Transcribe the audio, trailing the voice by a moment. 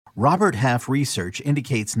Robert Half research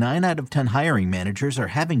indicates 9 out of 10 hiring managers are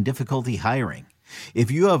having difficulty hiring.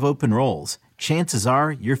 If you have open roles, chances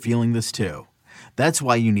are you're feeling this too. That's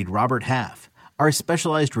why you need Robert Half. Our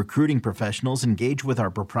specialized recruiting professionals engage with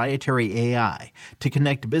our proprietary AI to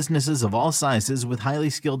connect businesses of all sizes with highly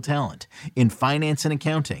skilled talent in finance and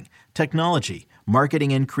accounting, technology,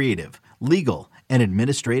 marketing and creative, legal, and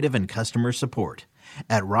administrative and customer support.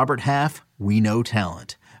 At Robert Half, we know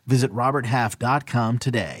talent. Visit roberthalf.com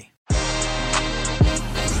today.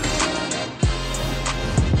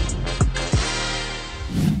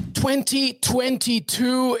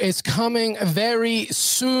 "2022 is coming very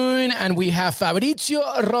soon, and we have Fabrizio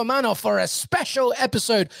Romano for a special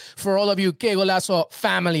episode for all of you Que Golazo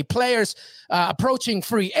family players. Approaching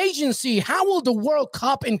free agency, how will the World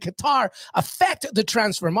Cup in Qatar affect the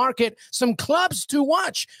transfer market? Some clubs to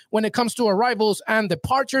watch when it comes to arrivals and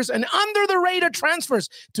departures, and under-the-radar transfers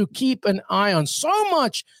to keep an eye on. So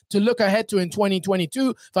much to look ahead to in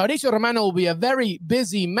 2022. Fabrizio Romano will be a very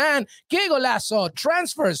busy man. Que Golazo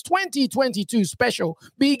Transfers 2022 special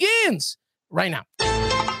begins right now.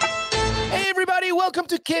 Hey everybody, welcome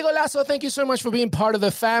to Que Golazo. Thank you so much for being part of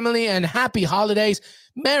the family, and happy holidays.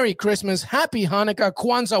 Merry Christmas, happy Hanukkah,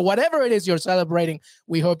 Kwanzaa, whatever it is you're celebrating.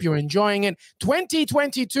 We hope you're enjoying it.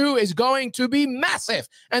 2022 is going to be massive.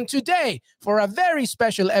 And today, for a very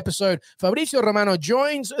special episode, Fabrizio Romano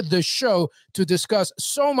joins the show to discuss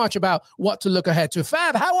so much about what to look ahead to.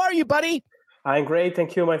 Fab, how are you, buddy? I'm great.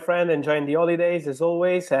 Thank you, my friend. Enjoying the holidays as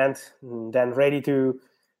always, and then ready to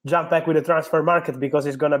jump back with the transfer market because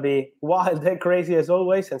it's going to be wild and crazy as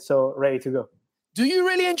always, and so ready to go. Do you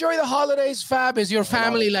really enjoy the holidays, Fab? Is your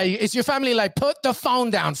family like put the phone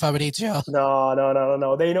down, Fabrizio?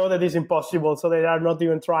 No. They know that it's impossible, so they are not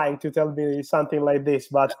even trying to tell me something like this.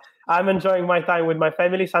 But I'm enjoying my time with my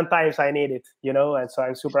family. Sometimes I need it, and so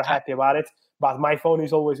I'm super happy about it. But my phone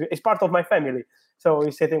is always—it's part of my family, so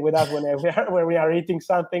he's sitting with us when we are eating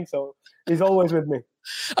something. So he's always with me.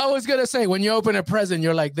 I was gonna say, when you open a present,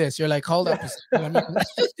 you're like this. You're like, hold up.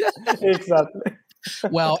 Exactly.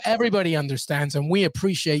 Well, everybody understands, and we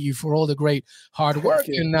appreciate you for all the great hard work.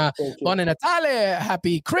 And Buon Natale,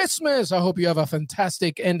 happy Christmas. I hope you have a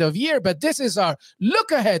fantastic end of year. But this is our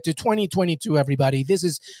look ahead to 2022, everybody. This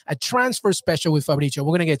is a transfer special with Fabrizio.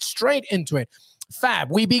 We're going to get straight into it.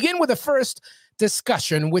 Fab, we begin with the first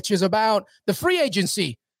discussion, which is about the free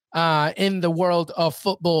agency in the world of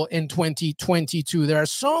football in 2022. There are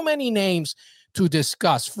so many names to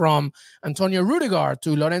discuss, from Antonio Rudiger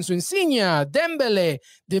to Lorenzo Insigne, Dembele,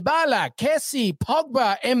 Dybala, Kessie,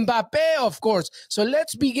 Pogba, Mbappe, of course. So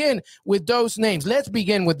let's begin with those names. Let's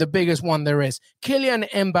begin with the biggest one there is, Kylian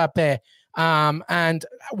Mbappe. And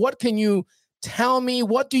what can you tell me?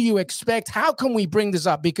 What do you expect? How can we bring this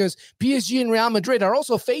up? Because PSG and Real Madrid are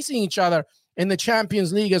also facing each other in the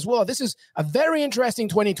Champions League as well. This is a very interesting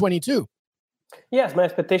 2022. Yes, my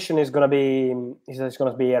expectation is going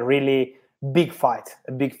to be a really big fight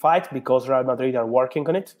because Real Madrid are working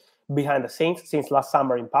on it behind the scenes since last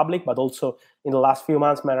summer in public, but also in the last few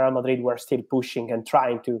months, Real Madrid were still pushing and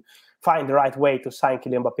trying to find the right way to sign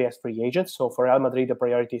Kylian Mbappe as free agent. So for Real Madrid, the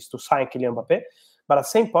priority is to sign Kylian Mbappe. But at the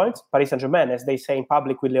same point, Paris Saint-Germain, as they say in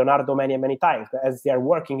public with Leonardo many times, as they are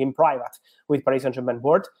working in private with Paris Saint-Germain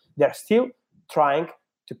board, they're still trying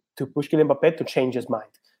to push Kylian Mbappe to change his mind.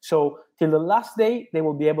 So till the last day, they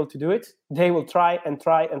will be able to do it. They will try to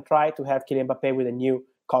have Kylian Mbappe with a new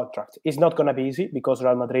contract. It's not going to be easy because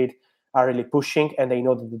Real Madrid are really pushing and they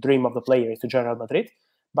know that the dream of the player is to join Real Madrid.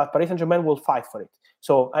 But Paris Saint-Germain will fight for it.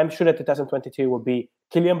 So I'm sure that 2022 will be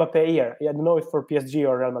Kylian Mbappe year. I don't know if for PSG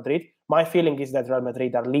or Real Madrid. My feeling is that Real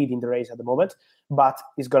Madrid are leading the race at the moment, but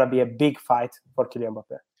it's going to be a big fight for Kylian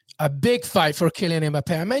Mbappe. A big fight for Kylian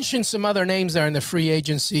Mbappe. I mentioned some other names there in the free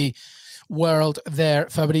agency world there,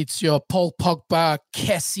 Fabrizio. Paul Pogba,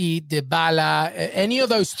 Kessie, Dybala. Any of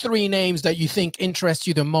those three names that you think interest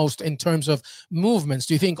you the most in terms of movements?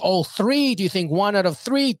 Do you think all three? Do you think one out of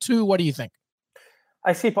three? Two? What do you think?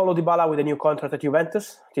 I see Paulo Dybala with a new contract at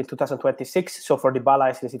Juventus till 2026. So for Dybala,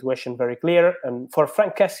 I see the situation very clear. And for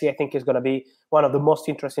Frank Kessie, I think it's going to be one of the most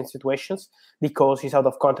interesting situations because he's out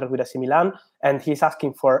of contract with AC Milan and he's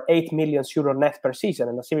asking for 8 million euro net per season.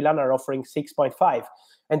 And AC Milan are offering 6.5.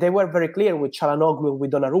 And they were very clear with Çalhanoğlu,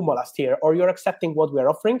 with Donnarumma last year, or you're accepting what we're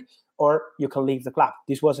offering, or you can leave the club.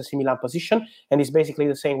 This was AC Milan position, and it's basically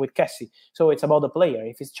the same with Kessie. So it's about the player.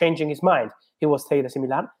 If he's changing his mind, he will stay at AC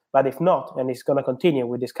Milan. But if not, and he's going to continue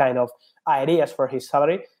with this kind of ideas for his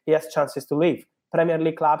salary, he has chances to leave. Premier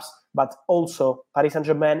League clubs, but also Paris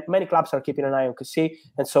Saint-Germain. Many clubs are keeping an eye on Kessie.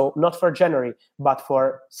 And so not for January, but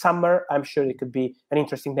for summer, I'm sure it could be an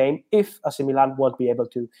interesting name if AC Milan won't be able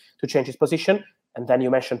to change his position. And then you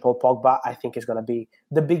mentioned Paul Pogba. I think is going to be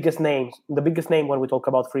the biggest name when we talk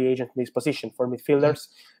about free agent in this position for midfielders,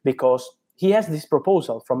 because he has this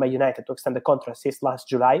proposal from Man United to extend the contract since last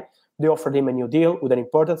July. They offered him a new deal with an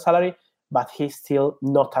important salary, but he's still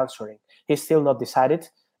not answering. He's still not decided.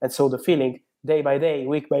 And so the feeling day by day,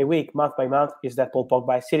 week by week, month by month is that Paul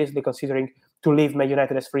Pogba is seriously considering to leave Man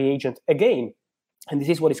United as free agent again. And this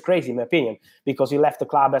is what is crazy, in my opinion, because he left the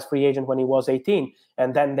club as free agent when he was 18,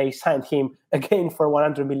 and then they signed him again for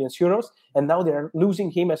 100 million euros, and now they're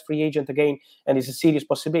losing him as free agent again, and it's a serious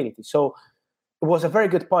possibility. So it was a very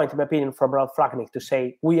good point, in my opinion, from Ralf Rangnick to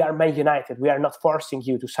say, we are Man United, we are not forcing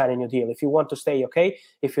you to sign a new deal. If you want to stay, okay.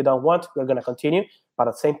 If you don't want, we're going to continue. But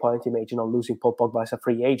at the same point, imagine losing Paul Pogba as a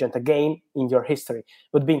free agent again in your history.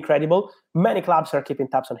 It would be incredible. Many clubs are keeping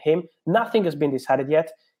tabs on him. Nothing has been decided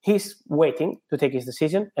yet. He's waiting to take his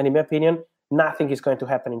decision. And in my opinion, nothing is going to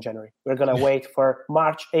happen in January. We're going to wait for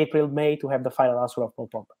March, April, May to have the final answer of Paul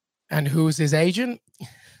Pogba. And who's his agent?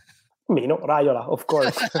 Mino Raiola, of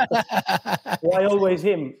course. Why always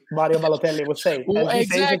him? Mario Balotelli would say. And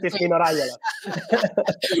his agent is Mino Raiola.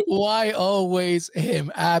 Why always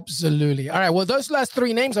him? Absolutely. All right. Well, those last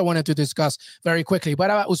three names I wanted to discuss very quickly. What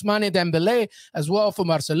about Ousmane Dembele as well for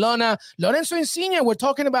Barcelona? Lorenzo Insigne, we're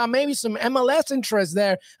talking about maybe some MLS interest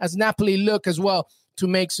there as Napoli look as well to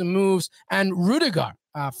make some moves. And Rudiger,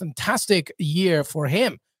 a fantastic year for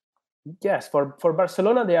him. Yes, for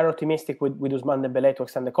Barcelona, they are optimistic with Ousmane Dembele to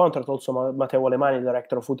extend the contract. Also, Matteo Alemany,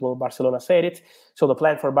 director of football Barcelona, said it. So the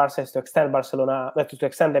plan for Barca is to extend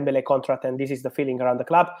Dembele contract, and this is the feeling around the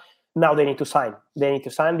club. Now they need to sign. They need to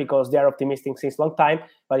sign because they are optimistic since a long time,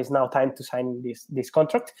 but it's now time to sign this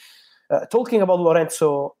contract. Talking about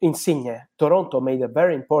Lorenzo Insigne, Toronto made a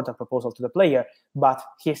very important proposal to the player, but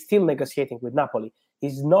he is still negotiating with Napoli.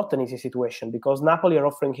 It's not an easy situation because Napoli are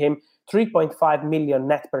offering him 3.5 million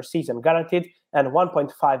net per season guaranteed and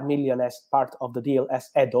 1.5 million as part of the deal as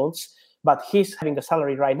add-ons. But he's having a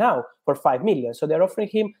salary right now for 5 million. So they're offering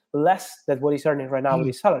him less than what he's earning right now with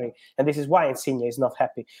his salary. And this is why Insigne is not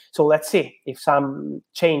happy. So let's see if some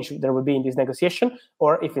change there will be in this negotiation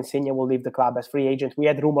or if Insigne will leave the club as free agent. We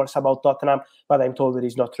had rumors about Tottenham, but I'm told that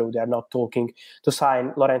it's not true. They are not talking to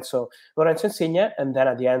sign Lorenzo Insigne. And then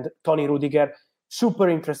at the end, Tony Rudiger. Super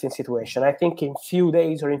interesting situation. I think in few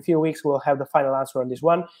days or in few weeks, we'll have the final answer on this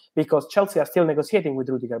one because Chelsea are still negotiating with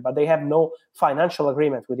Rudiger, but they have no financial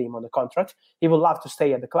agreement with him on the contract. He would love to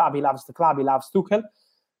stay at the club. He loves the club. He loves Tuchel,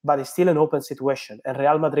 but it's still an open situation. And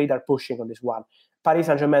Real Madrid are pushing on this one. Paris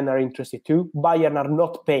Saint-Germain are interested too. Bayern are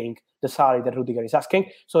not paying the salary that Rudiger is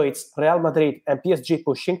asking. So it's Real Madrid and PSG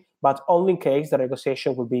pushing, but only in case the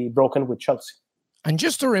negotiation will be broken with Chelsea. And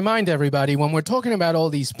just to remind everybody, when we're talking about all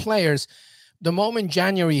these players, the moment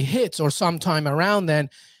January hits or sometime around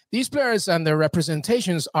then, these players and their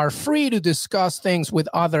representations are free to discuss things with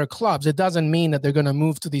other clubs. It doesn't mean that they're going to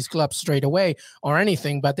move to these clubs straight away or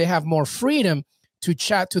anything, but they have more freedom to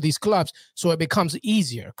chat to these clubs. So it becomes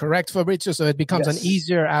easier, correct, Fabrizio? So it becomes an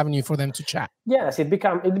easier avenue for them to chat. Yes, it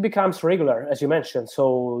becomes regular, as you mentioned.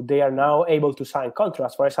 So they are now able to sign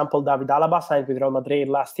contracts. For example, David Alaba signed with Real Madrid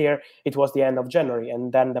last year. It was the end of January,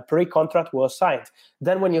 and then the pre-contract was signed.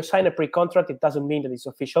 Then when you sign a pre-contract, it doesn't mean that it's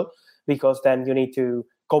official because then you need to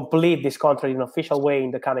complete this contract in an official way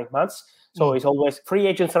in the coming months. So it's always, free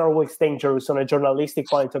agents are always dangerous on a journalistic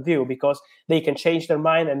point of view because they can change their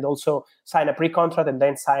mind and also sign a pre-contract and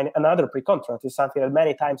then sign another pre-contract. It's something that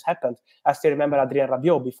many times happened. I still remember Adrien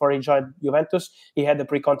Rabiot, before he joined Juventus, he had the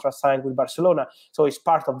pre-contract signed with Barcelona. So it's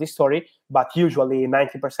part of this story, but usually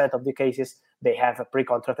 90% of the cases, they have a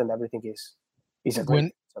pre-contract and everything is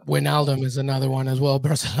agreed. Wijnaldum is another one as well.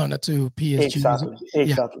 Barcelona to PSG.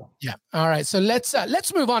 Exactly. Yeah. All right. So let's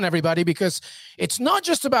move on, everybody, because it's not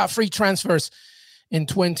just about free transfers in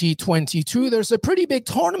 2022. There's a pretty big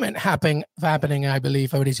tournament happening, I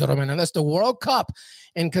believe, Fabrizio Romano, and that's the World Cup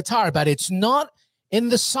in Qatar. But it's not in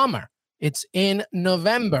the summer. It's in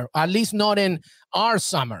November, at least not in our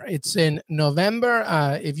summer. It's in November.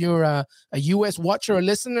 If you're a U.S. watcher or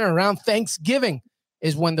listener, around Thanksgiving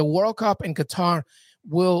is when the World Cup in Qatar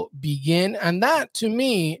will begin. And that, to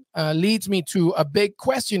me, leads me to a big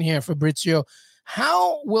question here, Fabrizio.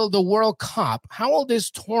 How will the World Cup, how will this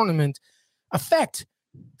tournament affect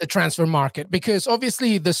the transfer market? Because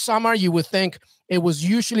obviously the summer, you would think it was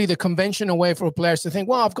usually the conventional way for players to think,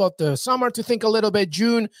 well, I've got the summer to think a little bit,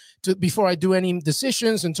 June, before I do any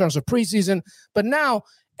decisions in terms of preseason. But now,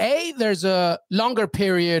 there's a longer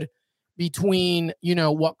period between,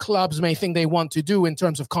 what clubs may think they want to do in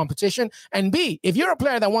terms of competition. And B, if you're a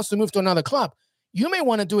player that wants to move to another club, you may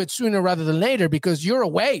want to do it sooner rather than later because you're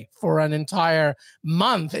away for an entire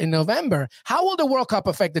month in November. How will the World Cup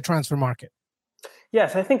affect the transfer market?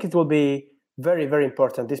 Yes, I think it will be very, very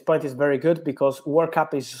important. This point is very good because World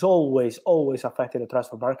Cup is always, always affecting the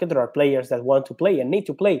transfer market. There are players that want to play and need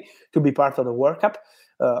to play to be part of the World Cup.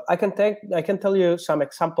 I can tell you some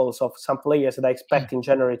examples of some players that I expect in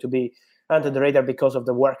January to be under the radar because of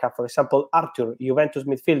the World Cup. For example, Arthur, Juventus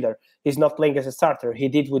midfielder, he's not playing as a starter. He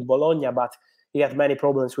did with Bologna, but he had many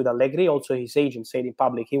problems with Allegri. Also, his agent said in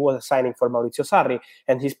public he was signing for Maurizio Sarri,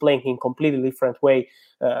 and he's playing in completely different way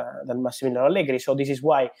than Massimiliano Allegri. So this is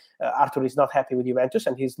why Arthur is not happy with Juventus,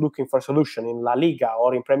 and he's looking for a solution in La Liga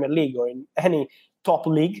or in Premier League or in any top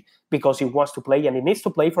league because he wants to play and he needs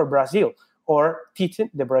to play for Brazil. Or Tite,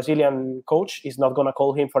 the Brazilian coach, is not going to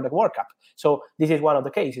call him for the World Cup. So this is one of the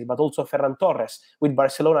cases. But also Ferran Torres, with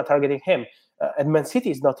Barcelona targeting him. At Man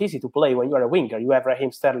City, it's not easy to play when you are a winger. You have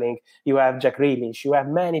Raheem Sterling, you have Jack Grealish, you have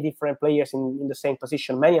many different players in the same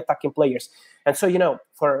position, many attacking players. And so,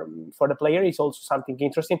 for the player, it's also something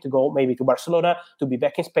interesting to go maybe to Barcelona, to be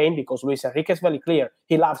back in Spain, because Luis Enrique is very clear.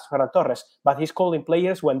 He loves Ferran Torres, but he's calling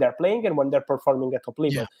players when they're playing and when they're performing at top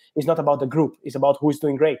level. Yeah. It's not about the group. It's about who is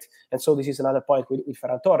doing great. And so this is another point with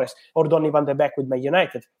Ferran Torres. Or Donny van de Beek with Man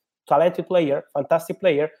United. Talented player, fantastic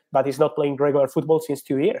player, but he's not playing regular football since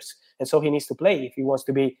 2 years. And so he needs to play if he wants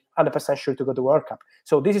to be 100% sure to go to World Cup.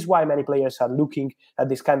 So this is why many players are looking at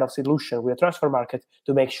this kind of solution with a transfer market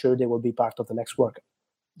to make sure they will be part of the next World Cup.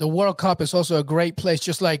 The World Cup is also a great place,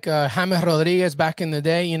 just like James Rodriguez back in the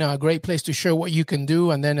day, a great place to show what you can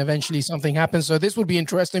do, and then eventually something happens. So this would be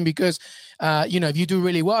interesting because, if you do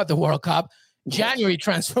really well at the World Cup, January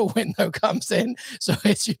transfer window comes in, so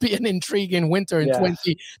it should be an intriguing winter in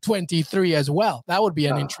 2023 as well. That would be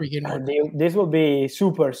an intriguing one. This will be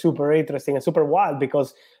super, super interesting and super wild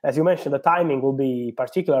because, as you mentioned, the timing will be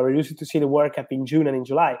particular. We're used to see the World Cup in June and in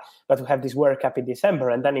July, but we have this World Cup in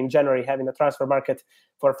December, and then in January having the transfer market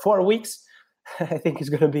for 4 weeks. I think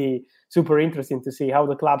it's going to be super interesting to see how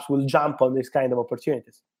the clubs will jump on this kind of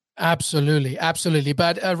opportunities. Absolutely, absolutely.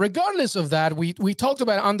 But regardless of that, we talked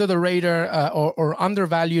about under the radar or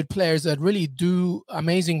undervalued players that really do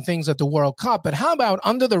amazing things at the World Cup. But how about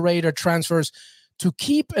under the radar transfers to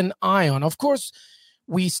keep an eye on? Of course,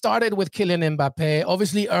 we started with Kylian Mbappe.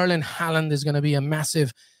 Obviously, Erling Haaland is going to be a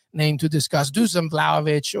massive name to discuss. Dusan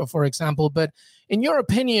Vlahovic, for example. But in your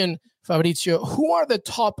opinion, Fabrizio, who are the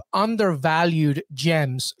top undervalued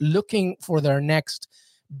gems looking for their next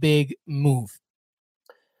big move?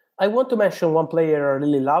 I want to mention one player I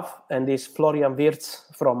really love, and this Florian Wirtz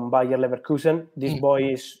from Bayer Leverkusen. This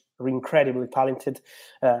boy is incredibly talented.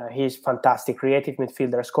 He's fantastic, creative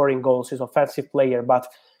midfielder, scoring goals. He's an offensive player, but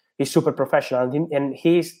he's super professional. And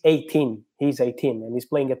he's 18. He's 18, and he's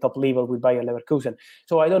playing at top level with Bayer Leverkusen.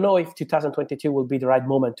 So I don't know if 2022 will be the right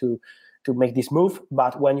moment to make this move,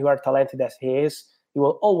 but when you are talented as he is, you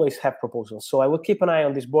will always have proposals. So I will keep an eye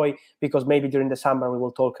on this boy because maybe during the summer we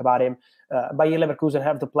will talk about him. Bayer Leverkusen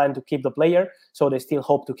have the plan to keep the player, so they still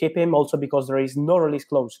hope to keep him, also because there is no release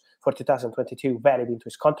clause for 2022 valid into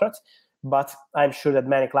his contract. But I'm sure that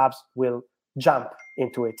many clubs will jump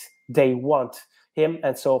into it. They want him,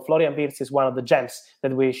 and so Florian Wirtz is one of the gems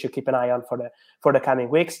that we should keep an eye on for the coming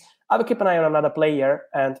weeks. I will keep an eye on another player,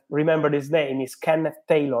 and remember this name is Kenneth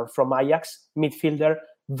Taylor from Ajax, midfielder.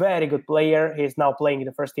 Very good player. He's now playing in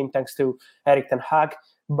the first team thanks to Erik ten Hag.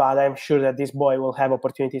 But I'm sure that this boy will have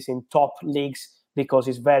opportunities in top leagues because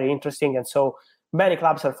he's very interesting. And so many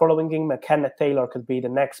clubs are following him. Kenneth Taylor could be the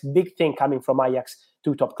next big thing coming from Ajax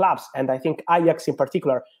to top clubs. And I think Ajax in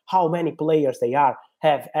particular, how many players they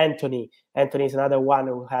have Anthony. Anthony is another one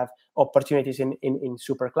who have opportunities in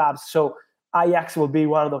super clubs. So Ajax will be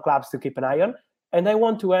one of the clubs to keep an eye on. And I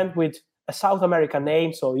want to end with a South American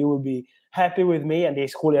name, so you will be happy with me, and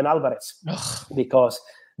it's Julian Alvarez. Because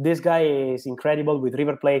this guy is incredible with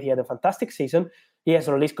River Plate. He had a fantastic season. He has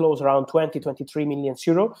a release clause around 23 million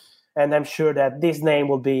euro. And I'm sure that this name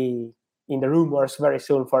will be in the rumors very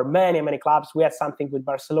soon for many, many clubs. We had something with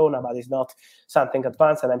Barcelona, but it's not something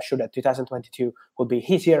advanced. And I'm sure that 2022 will be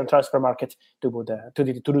his year on transfer market to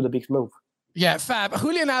do the big move. Yeah, Fab.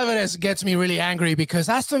 Julian Alvarez gets me really angry because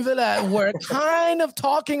Aston Villa were kind of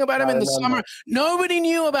talking about him in the summer. Nobody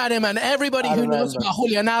knew about him, and everybody who knows about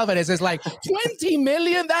Julian Alvarez is like, 20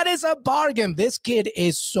 million? That is a bargain. This kid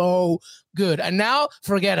is so good. And now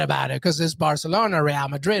forget about it because it's Barcelona, Real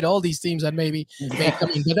Madrid, all these teams that maybe may come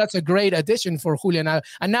in. But that's a great addition for Julian Alvarez.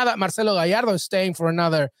 And now that Marcelo Gallardo is staying for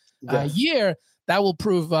another year, that will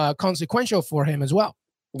prove consequential for him as well.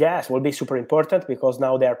 Yes, will be super important because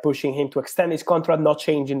now they are pushing him to extend his contract, not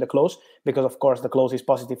changing the clause, because of course the clause is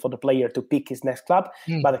positive for the player to pick his next club,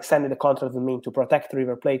 but extending the contract would mean to protect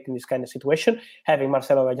River Plate in this kind of situation. Having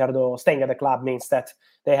Marcelo Gallardo staying at the club means that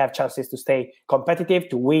they have chances to stay competitive,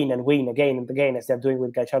 to win and win again and again, as they're doing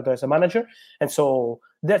with Gallardo as a manager. And so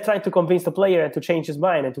they're trying to convince the player and to change his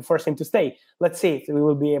mind and to force him to stay. Let's see if we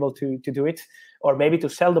will be able to do it, or maybe to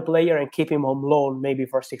sell the player and keep him on loan maybe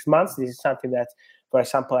for 6 months. This is something that, for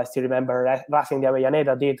example, I still remember Racing de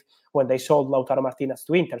Avellaneda did when they sold Lautaro Martinez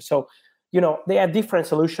to Inter. So, they have different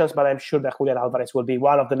solutions, but I'm sure that Julian Alvarez will be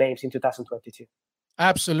one of the names in 2022.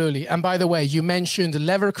 Absolutely. And by the way, you mentioned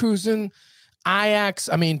Leverkusen, Ajax.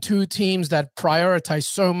 I mean, two teams that prioritize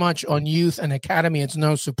so much on youth and academy. It's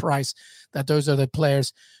no surprise that those are the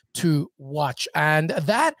players to watch. And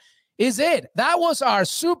that is it. That was our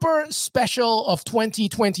super special of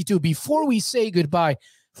 2022. Before we say goodbye,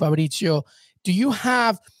 Fabrizio, do you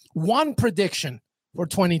have one prediction for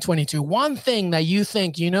 2022? One thing that you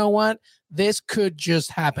think, you know what, this could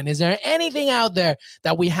just happen? Is there anything out there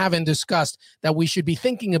that we haven't discussed that we should be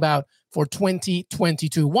thinking about for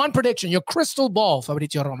 2022? One prediction, your crystal ball,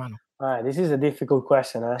 Fabrizio Romano. This is a difficult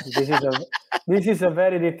question. This is a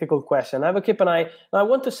very difficult question. I will keep an eye. I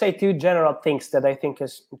want to say two general things that I think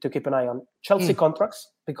is to keep an eye on. Chelsea contracts,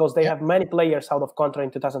 because they have many players out of contract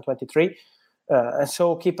in 2023. And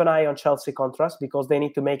so keep an eye on Chelsea contracts because they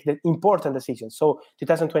need to make the important decisions. So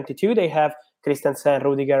 2022, they have Christensen,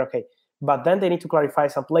 Rudiger, okay. But then they need to clarify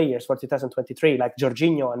some players for 2023, like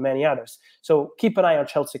Jorginho and many others. So keep an eye on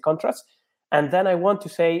Chelsea contracts. And then I want to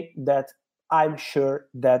say that I'm sure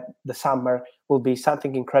that the summer will be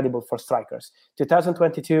something incredible for strikers.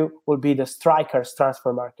 2022 will be the strikers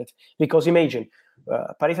transfer market. Because imagine,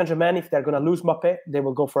 Paris Saint-Germain, if they're going to lose Mbappé, they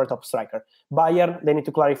will go for a top striker. Bayern, they need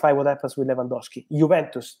to clarify what happens with Lewandowski.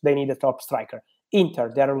 Juventus, they need a top striker.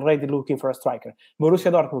 Inter, they're already looking for a striker.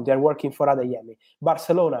 Borussia Dortmund, they're working for Adeyemi.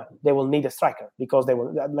 Barcelona, they will need a striker because they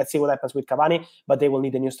will. Let's see what happens with Cavani, but they will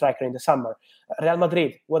need a new striker in the summer. Real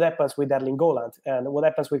Madrid, what happens with Erling Haaland and what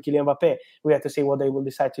happens with Kylian Mbappé? We have to see what they will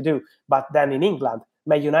decide to do. But then in England,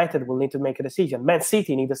 Man United will need to make a decision. Man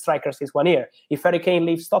City need a striker since 1 year. If Harry Kane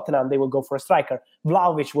leaves Tottenham, they will go for a striker.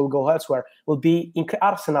 Vlahovic will go elsewhere.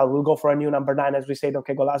 Arsenal will go for a new number 9, as we said on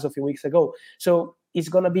Que Golazo a few weeks ago. So it's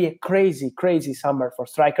going to be a crazy, crazy summer for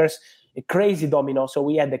strikers, a crazy domino. So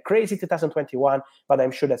we had the crazy 2021, but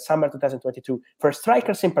I'm sure that summer 2022, for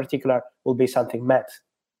strikers in particular, will be something mad.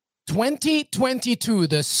 2022,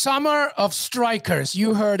 the summer of strikers.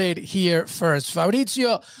 You heard it here first.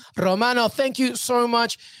 Fabrizio Romano, thank you so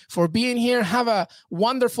much for being here. Have a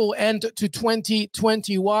wonderful end to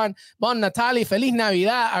 2021. Bon Natale, Feliz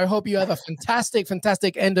Navidad. I hope you have a fantastic,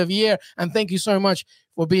 fantastic end of year. And thank you so much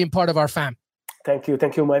for being part of our fam. Thank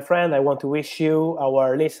you, my friend. I want to wish you,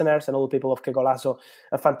 our listeners, and all the people of Que Golazo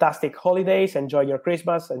a fantastic holidays. Enjoy your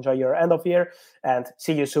Christmas, enjoy your end of year, and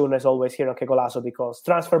see you soon, as always, here on Que Golazo, because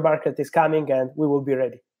transfer market is coming and we will be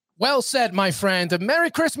ready. Well said, my friend. Merry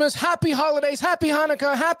Christmas, happy holidays, happy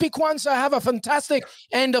Hanukkah, happy Kwanzaa. Have a fantastic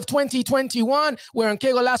end of 2021. We're on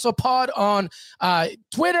Que Golazo Pod on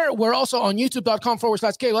Twitter. We're also on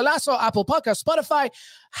youtube.com/Que Golazo, Apple Podcast, Spotify.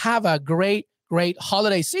 Have a great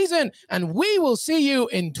holiday season, and we will see you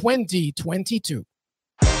in 2022.